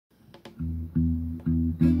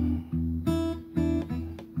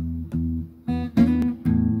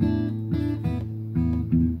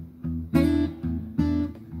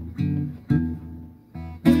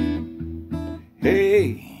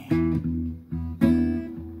Hey,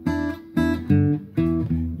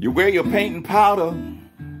 you wear your paint and powder,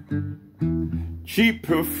 cheap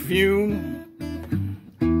perfume.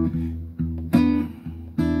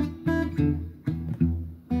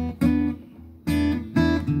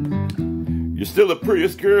 You're still the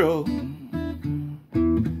prettiest girl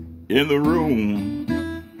in the room.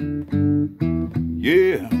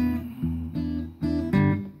 Yeah.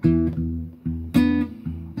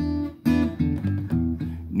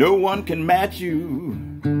 No one can match you.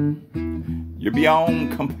 You're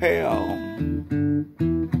beyond compare.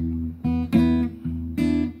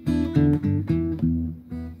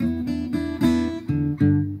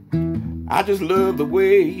 I just love the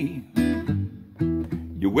way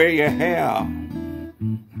you wear your hair,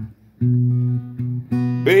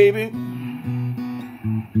 baby.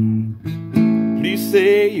 Please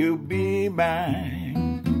say you'll be mine.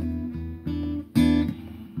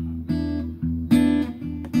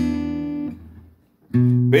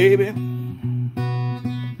 Baby,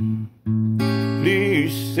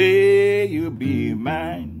 please say you'll be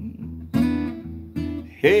mine.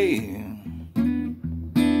 Hey,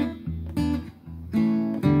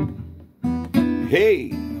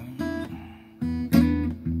 hey.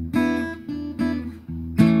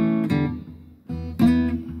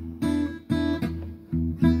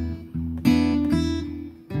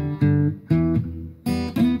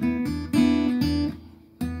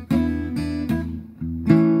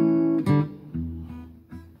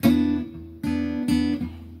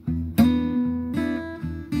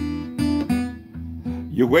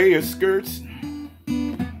 You wear your skirts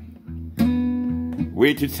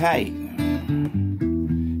way too tight.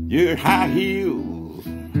 Your high heels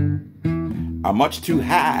are much too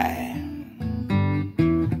high.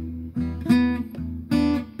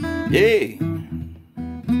 Yeah.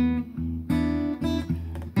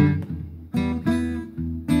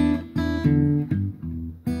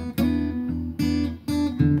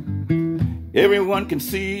 Everyone can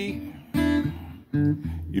see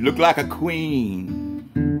you look like a queen.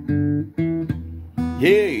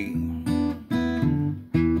 Yeah.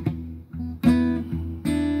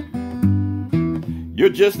 You're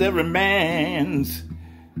just every man's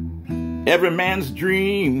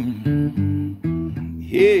dream.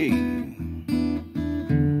 Yeah.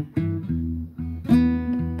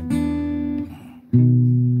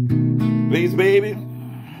 Please, baby.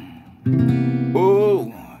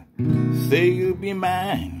 Oh, say you'll be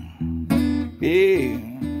mine. Yeah.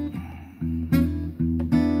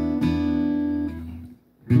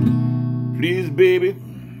 Please, baby,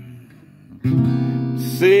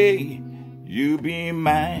 say you be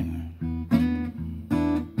mine.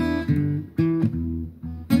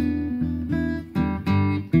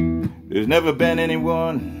 There's never been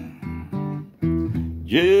anyone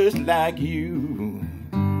just like you.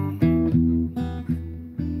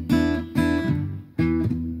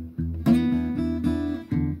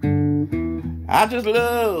 I just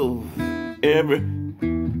love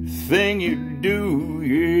everything you do,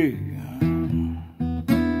 yeah.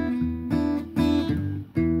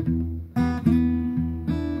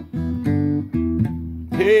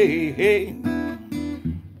 Hey, hey.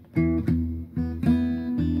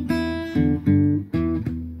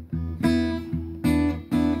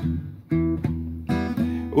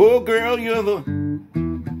 Oh, girl, you're the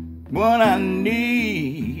one I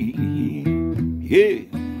need. Yeah.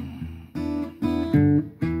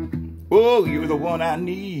 Oh, you're the one I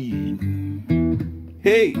need.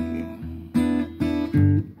 Hey.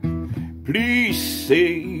 Please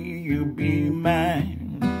say you'll be mine.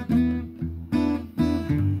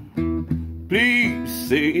 Please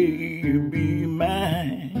say you'll be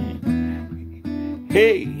mine.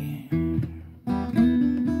 Hey.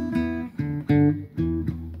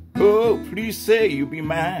 Oh, please say you'll be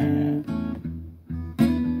mine.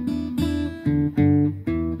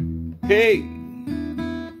 Hey.